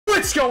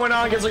What's going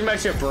on, guys? Welcome back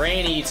to a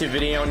brand new YouTube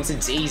video. And in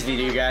today's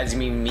video, guys,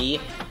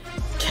 me,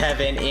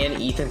 Kevin,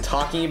 and Ethan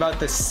talking about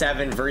the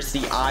 7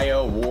 versus the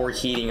IO war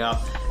heating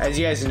up. As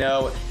you guys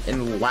know,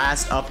 in the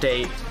last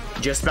update,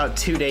 just about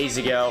 2 days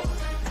ago,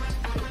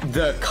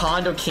 the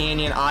Condo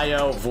Canyon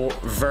IO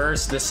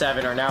versus the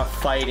 7 are now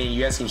fighting.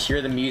 You guys can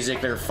hear the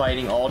music. They're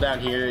fighting all down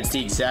here. It's the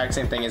exact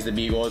same thing as the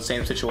Beagle, the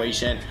same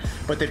situation.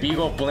 But the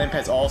Beagle blimp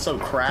has also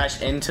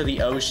crashed into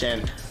the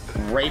ocean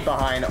right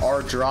behind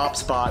our drop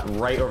spot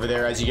right over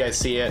there, as you guys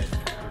see it.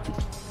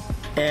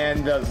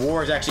 And the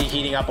war is actually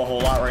heating up a whole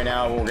lot right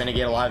now. We're gonna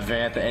get a live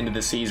event at the end of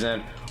the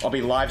season. I'll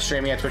be live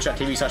streaming at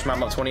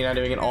twitch.tv/MyMom29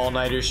 doing an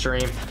all-nighter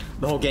stream.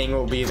 The whole gang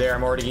will be there.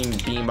 I'm already getting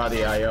beamed by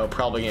the IO.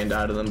 Probably gonna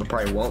die to them, but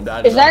probably won't die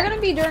to them. Is that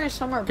gonna be during a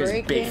summer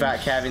break? Big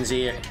fat Kevin's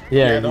here.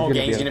 Yeah, the whole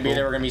gang's gonna be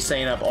there. We're gonna be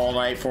staying up all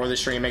night for the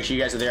stream. Make sure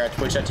you guys are there at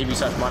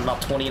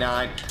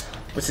twitch.tv/MyMom29.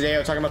 But today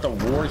I'm talking about the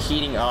war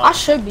heating up. I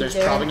should be There's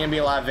there. probably gonna be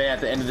a live event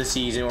at the end of the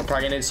season. We're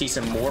probably gonna see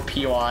some more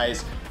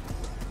POIs.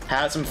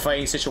 Had some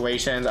fighting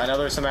situations. I know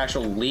there's some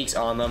actual leaks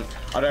on them.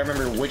 I don't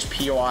remember which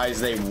POIs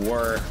they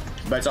were,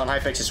 but it's on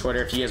Hypex's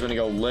Twitter if you guys want to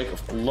go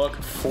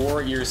look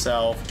for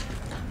yourself.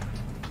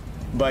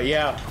 But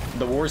yeah,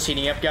 the war's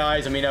heating up,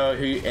 guys. Let me know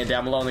who, and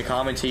down below in the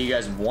comments, who you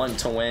guys want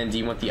to win. Do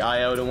you want the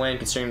IO to win,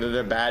 considering that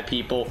they're bad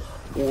people,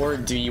 or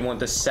do you want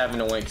the 7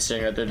 to win,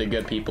 considering that they're the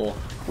good people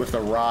with the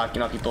Rock, you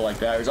know, people like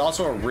that? There's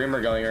also a rumor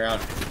going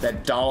around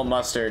that Donald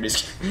Mustard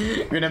is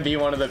gonna be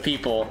one of the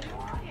people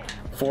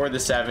for the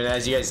 7.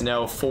 As you guys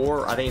know,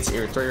 4, I think it's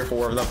either 3 or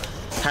 4 of them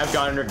have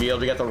gotten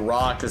revealed. We got the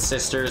Rock, the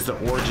Sisters, the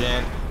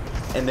Origin,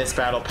 and this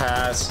Battle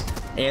Pass,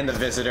 and the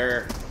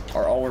Visitor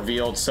are all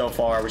revealed so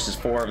far, which is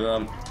 4 of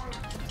them.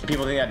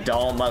 People think that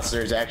Donald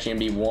Mustard is actually gonna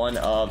be one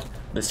of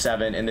the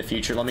 7 in the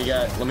future. Let me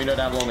know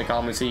down below in the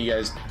comments who you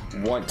guys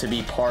want to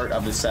be part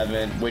of the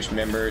 7, which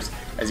members.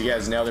 As you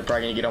guys know, they're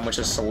probably gonna get a bunch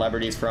of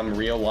celebrities from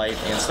real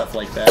life and stuff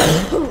like that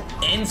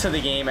into the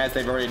game, as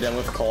they've already done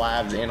with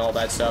collabs and all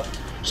that stuff.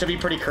 Should be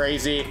pretty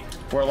crazy.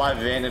 We're a live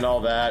event and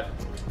all that.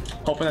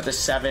 Hoping that the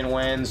 7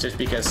 wins, just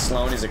because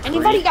Sloan is a creep.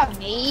 Anybody got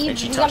made? And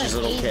she touches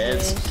little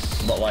kids.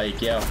 But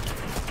like, yeah.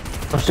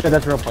 Oh shit,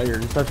 that's real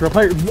players. That's real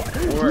players.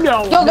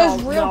 No, yo,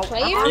 there's real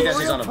players? You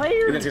guys on him.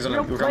 You guys on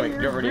him. Go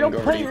over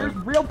to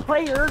Ethan. Real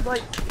players,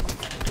 like.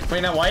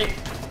 Playing that white.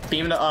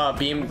 Beam the,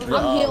 beam the,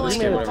 I'm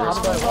skin, whatever it's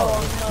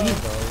called.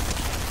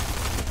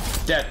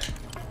 Dead.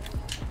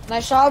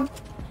 Nice job.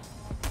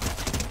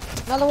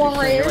 Another one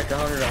right here. Like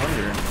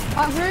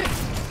 100.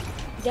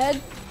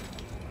 Dead.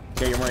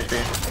 Yeah, you're more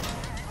HP.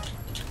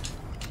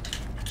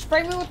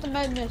 Spray me with the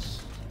madness.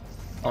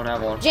 I don't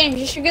have one. James,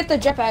 you should get the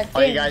jetpack.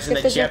 Oh, you guys, and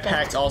the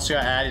jetpacks also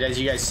got added. As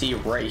you guys see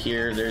right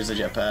here, there's the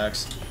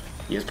jetpacks.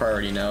 You guys probably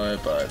already know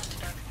it, but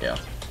yeah.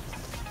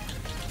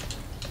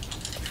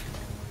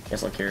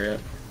 Guess I'll carry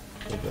it.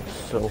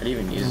 So I didn't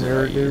even use it.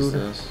 I use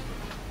this.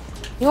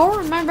 You don't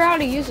remember how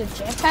to use a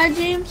jetpack,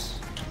 James?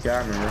 Yeah, I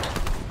remember.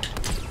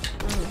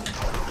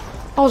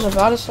 I was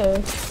about to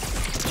say.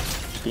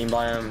 Beam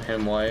by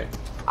him white.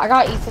 I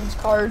got Ethan's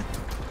card.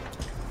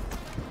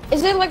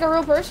 Is it like a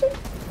real person?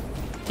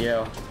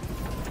 Yeah.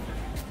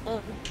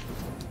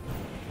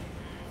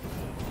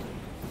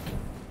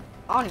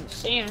 I don't even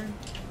see him.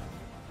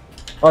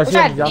 Oh, I see him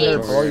that down there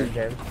name? below you,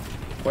 James.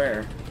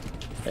 Where?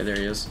 Hey, there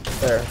he is.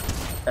 There.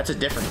 That's a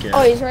different kid.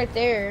 Oh, he's right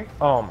there.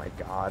 Oh my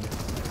god.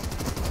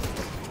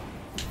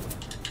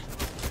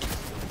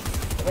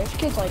 There's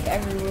kids like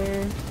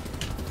everywhere.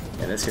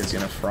 Yeah, this kid's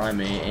gonna fry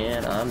me,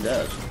 and I'm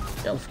dead.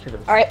 Yep.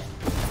 Alright.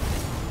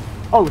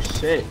 Oh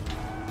shit.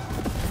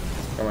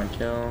 Come on,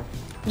 kill.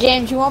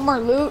 James, you want more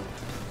loot?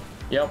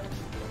 Yep.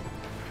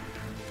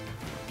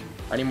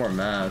 I need more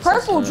mats.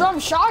 Purple drum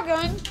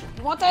shotgun.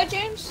 You want that,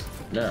 James?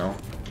 No.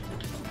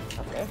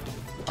 Okay.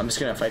 I'm just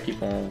gonna fight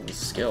people with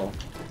skill.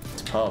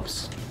 It's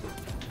pubs.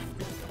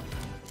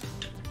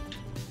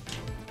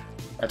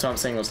 That's what I'm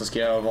saying, let's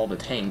get out of all the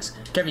tanks.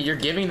 Kevin, you're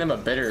giving them a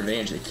better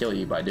advantage to kill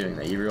you by doing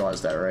that. You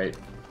realize that, right?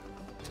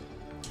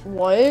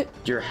 What?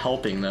 You're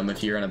helping them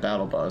if you're in a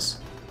battle bus.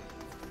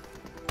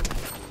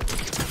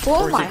 Who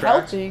am I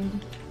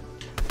helping?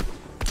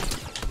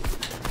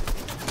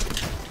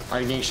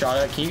 I'm getting shot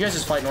at. Can you guys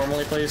just fight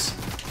normally, please?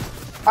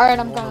 Alright,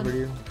 I'm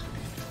coming.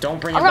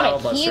 Don't bring a battle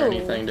bus or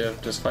anything,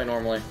 dude. Just fight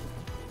normally.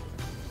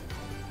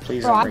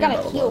 Please don't bring a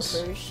battle bus.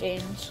 Bro, I gotta heal first,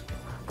 James.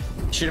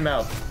 Shoot him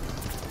out.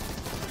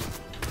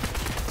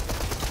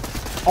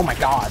 Oh my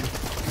god.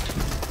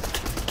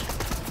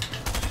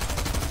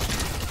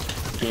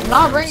 I'm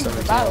not bringing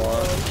the battle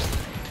bus.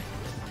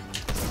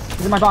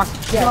 He's in my box.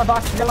 He's in my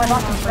box. He's in my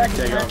box.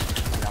 There you go.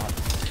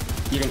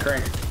 Eating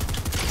crank.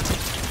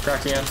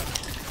 Crack again.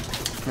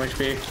 1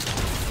 HP.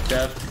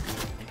 Dead.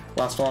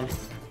 Last one.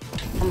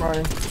 I'm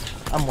running.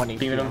 I'm 1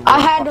 Beaming him. I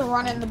had to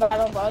run in the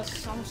battle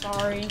bus. I'm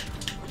sorry.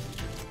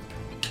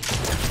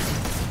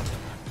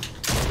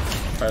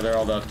 Alright, they're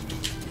all dead.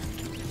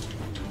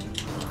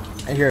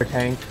 I hear a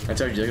tank. I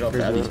told you, look how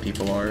bad these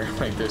people are.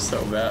 Like, they're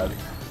so bad.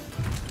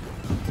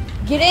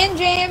 Get in,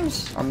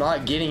 James! I'm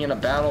not getting in a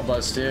battle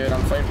bus, dude.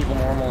 I'm fighting people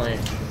normally.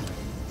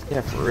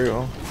 Yeah, for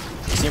real.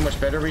 See how much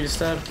better we just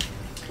did?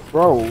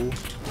 Bro. We're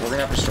gonna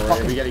have to destroy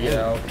it. We gotta get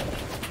out.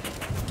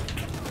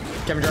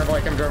 Kevin, drive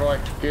away. Kevin, drive away.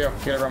 Get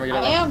around. Get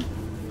I around. am.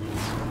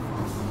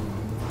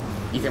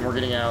 Ethan, we're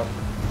getting out.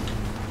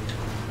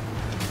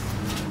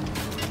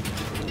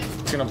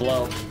 It's gonna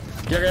blow.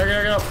 Get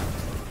out.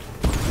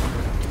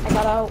 I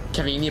got out.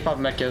 Kevin, you need to pop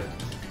a medkit.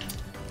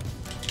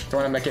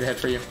 Throwing a medkit ahead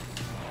for you.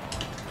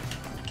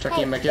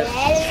 Chucking a medkit.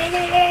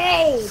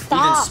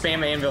 Stop.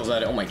 Ethan, spam anvils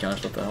at it. Oh my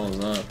gosh, what the hell is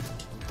that?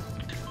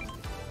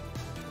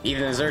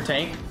 Ethan, is there a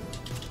tank?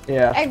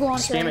 Yeah. Egg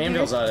launcher. Spam right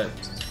anvils here. at it.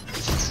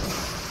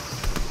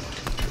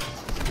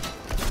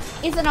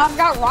 Ethan, I've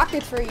got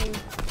rockets for you.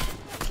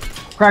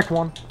 Cracked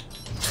one.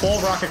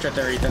 12 rockets right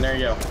there, Ethan. There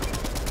you go.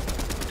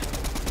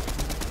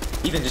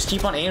 Ethan, just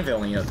keep on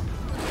anviling it.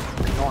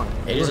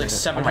 It is like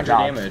 700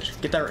 damage.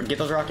 Get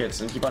those rockets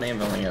and keep on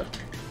anviling it.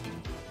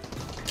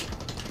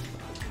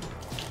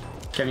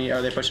 Kevin,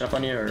 are they pushing up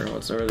on you or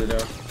what's they doing?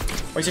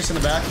 White 6 in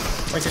the back.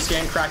 White 6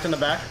 gang cracked in the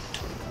back.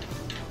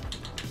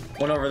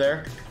 One over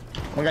there.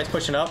 One guy's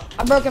pushing up.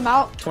 I broke him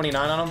out.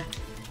 29 on him.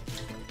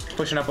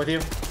 Pushing up with you.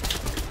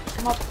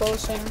 I'm up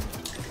closing.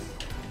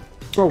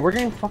 Bro, we're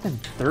getting fucking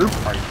third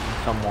party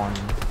from someone.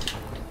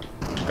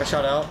 Got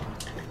shot out.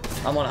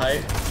 I'm on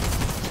height.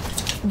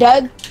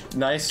 Dead.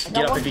 Nice.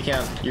 Get up if you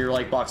can. You're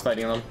like box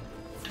fighting them.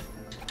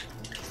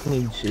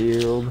 Need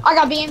shield. I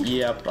got beam.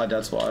 Yep,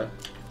 that's why.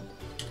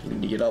 You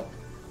need to get up.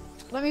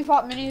 Let me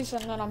pop minis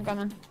and then I'm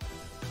coming.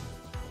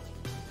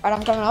 Alright,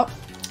 I'm coming up.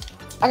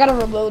 I gotta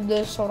reload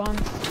this. Hold on.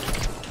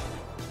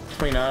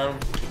 29.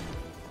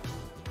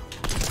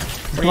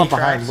 Come up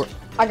behind.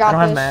 I got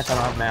I don't this.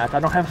 have math. I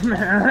don't have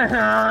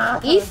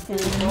math. Ethan,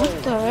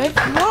 what the heck?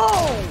 No!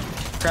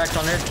 Cracked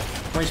on her.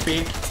 20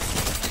 speed.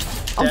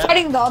 I'm Dead.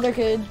 fighting the other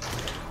kid.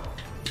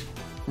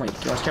 Oh my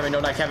gosh, Kevin,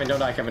 don't die, Kevin, don't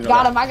die, Kevin, don't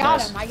Got die. him, I got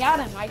Nice. him, I got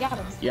him, I got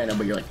him. Yeah, no,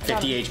 but you're like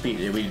 50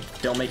 HP. We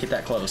don't make it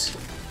that close.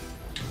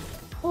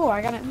 Oh,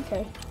 I got him,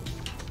 okay.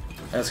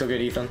 Let's go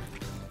get Ethan.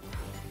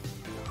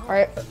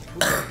 Alright.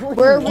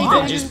 Where are we Ethan,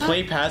 going? just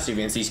play passive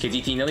against these kids.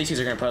 Ethan, you know these kids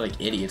are gonna play like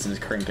idiots and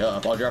just crank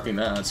up. I'll drop you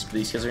mats.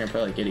 These kids are gonna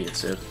play like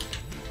idiots, dude.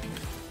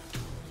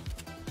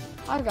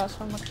 I got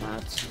so much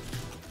mats.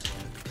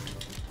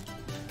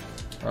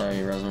 Alright,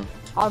 you resin.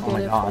 I'll Oh get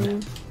my it God.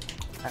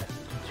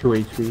 for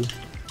you. 2 HP.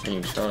 You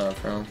can shut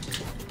up, bro.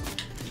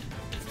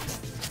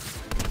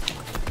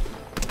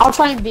 I'll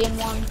try and be in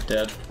one.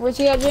 Dead. Where's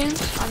he at,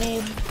 James? I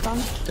need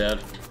some. Dead.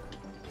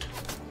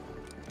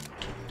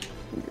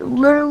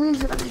 Literally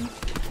running.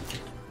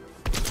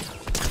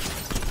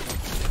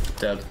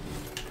 Dead.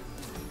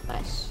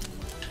 Nice.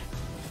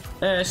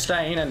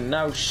 Staying in an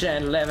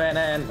ocean, living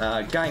in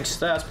a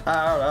gangster's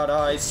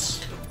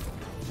paradise.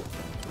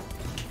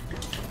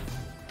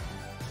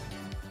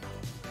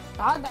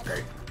 God, that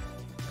Great.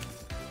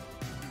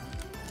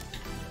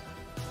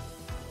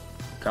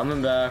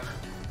 Coming back.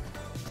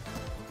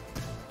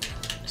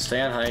 Stay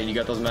on height. You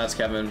got those mats,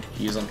 Kevin.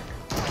 Use them.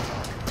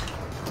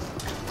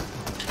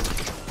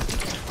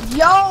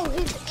 Yo,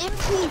 his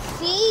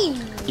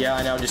NPC! Yeah,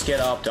 I know. Just get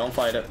up. Don't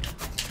fight it.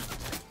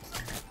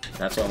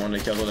 That's why I wanted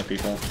to kill other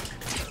people.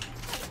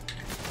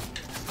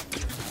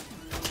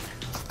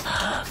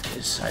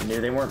 'Cause I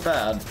knew they weren't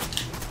bad.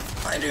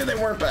 I knew they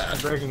weren't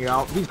bad. Breaking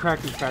out. He's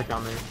cracked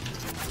on me.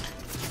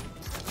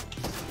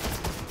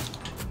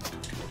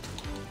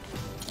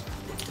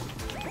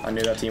 I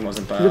knew that team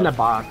wasn't He's in that bad.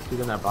 box. He's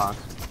in that box.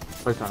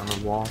 Placed on the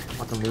wall.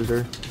 Fucking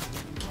loser.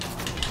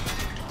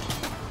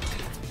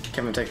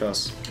 Kevin, take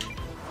those.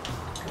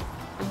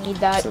 I need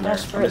that Sit there. I'm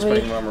just desperately.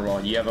 putting the armor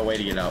ball. You have a way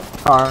to get out.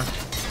 Car.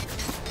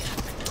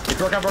 It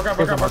broke out.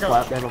 They have him on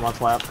flap. They have him on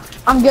flap.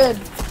 I'm good.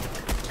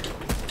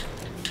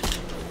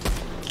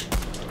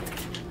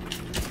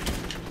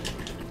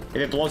 If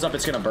it blows up,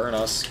 it's gonna burn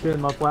us. Get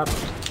him on flap.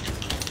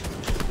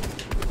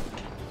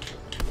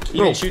 Even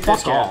Bro, shoot fuck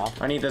this kid.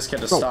 off. I need this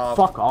kid to Bro, stop.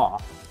 fuck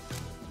off.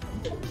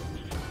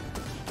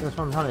 That's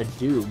what I'm trying to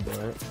do,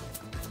 but...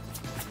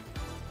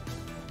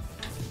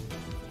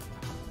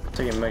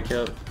 Take a make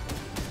it.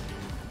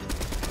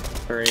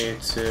 3,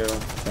 2,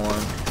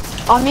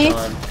 1. On me.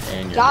 Done.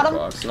 And you're Got in the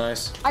him. box.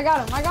 Nice. I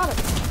got him, I got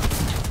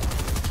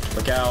him.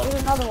 Look out.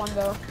 There's another one,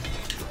 though.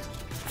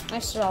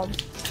 Nice job.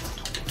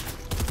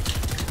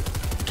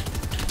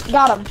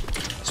 Got him.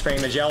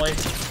 Spraying the jelly.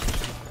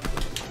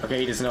 Okay,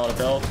 he doesn't know how to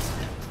build.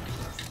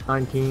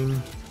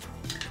 19.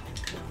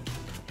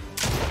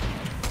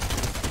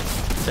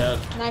 Dead.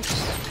 Nice.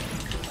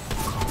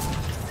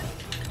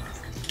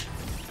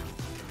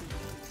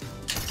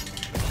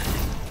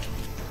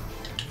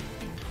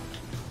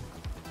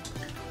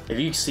 If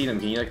you see them,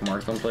 can you like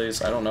mark them,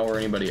 please? I don't know where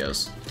anybody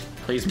is.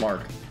 Please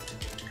mark.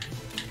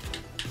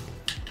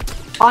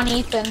 On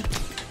Ethan.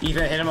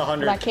 Ethan, hit him But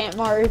 100. I can't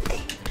mark.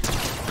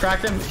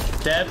 Cracked him.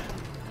 Dead.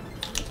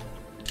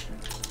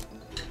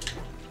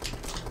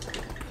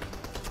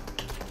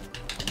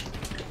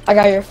 I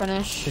got your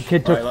finish. The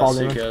kid took Alright, fall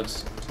let's see damage.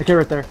 kids. The kid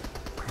right there.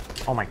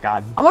 Oh my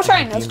god. I'm gonna try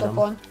and Teamed no-scope him.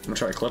 one. I'm gonna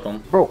try to clip him.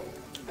 Bro,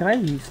 can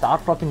I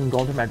stop fucking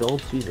going through my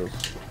builds? Jesus.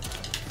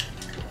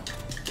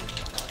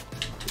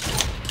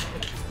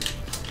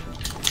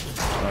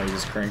 Oh, he's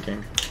just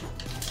cranking.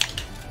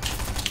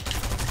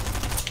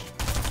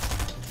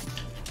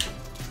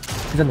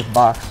 He's in this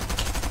box.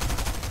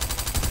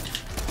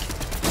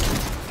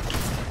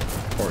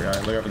 Poor guy.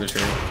 Look up at the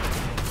tree.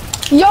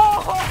 Yo!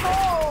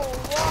 Wow.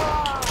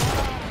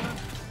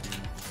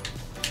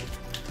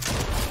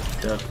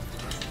 Dead.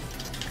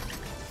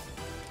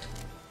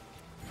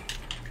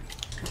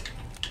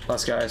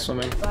 Last guy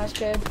swimming. Last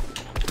kid.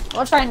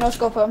 I'll try and no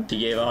scope him. He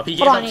gave up. He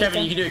gave up.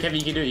 Kevin, you can do it. Kevin,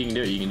 you can do it. You can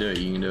do it. You can do it.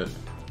 You can do it.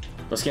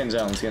 Let's get in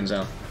zone. Let's get in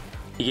zone.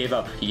 He gave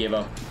up. He gave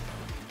up.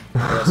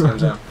 Let's get in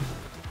zone.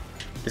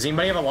 Does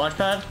anybody have a launch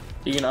pad?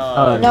 You can. No,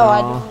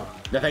 I don't.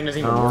 That thing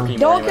doesn't even work anymore.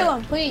 Don't anyway. kill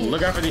him, please.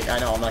 Look out for the. I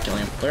know. I'm not killing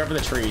him. Look out for the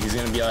tree. He's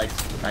gonna be like,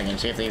 I can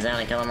shift these down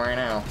and kill him right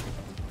now.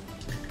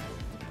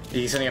 Is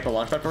he setting up a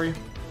launch pad for you?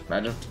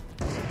 Imagine.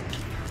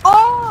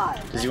 Oh!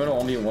 Does he want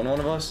to 1v1 one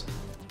of us?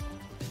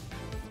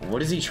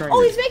 What is he trying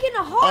Oh, to he's making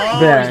a heart.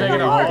 Oh, Yeah, he's making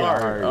a yeah,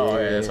 heart. yeah. Oh,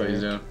 yeah, that's what he's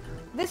doing.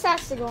 This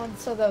has to go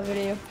into the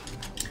video.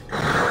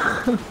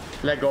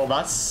 Let go,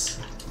 bots.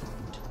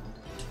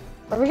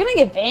 Are we gonna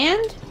get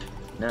banned?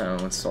 No,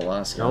 it's the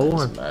last guy. No It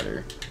one. doesn't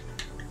matter.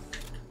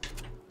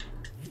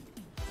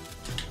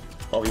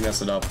 Oh, he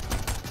messed it up.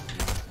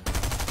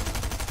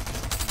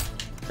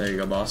 There you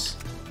go, boss.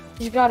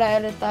 You gotta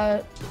edit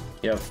that.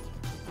 Yep.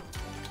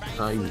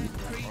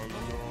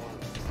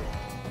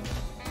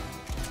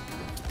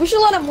 We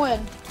should let him win.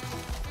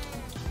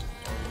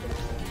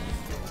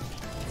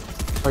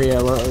 Oh yeah,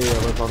 let's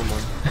let him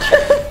win.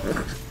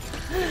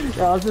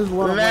 Yeah, let's just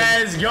let him win.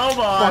 Let's go,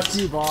 boss. Fuck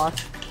you,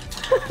 boss.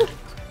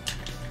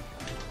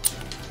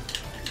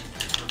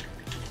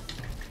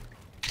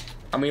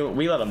 I mean,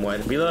 we let him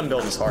win. We let him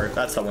build his heart.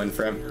 That's the win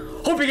for him.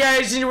 Hope you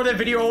guys enjoyed that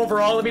video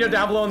overall. Let me know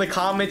down below in the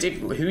comments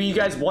who you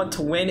guys want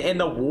to win in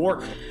the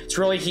war. It's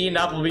really heating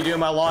up. We'll be doing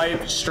my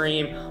live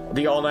stream,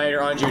 the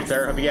all-nighter on June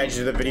 3rd. Hope you guys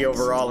enjoyed the video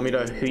overall. Let me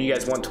know who you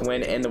guys want to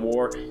win in the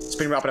war. It's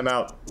been wrapping them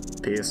out.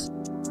 Peace.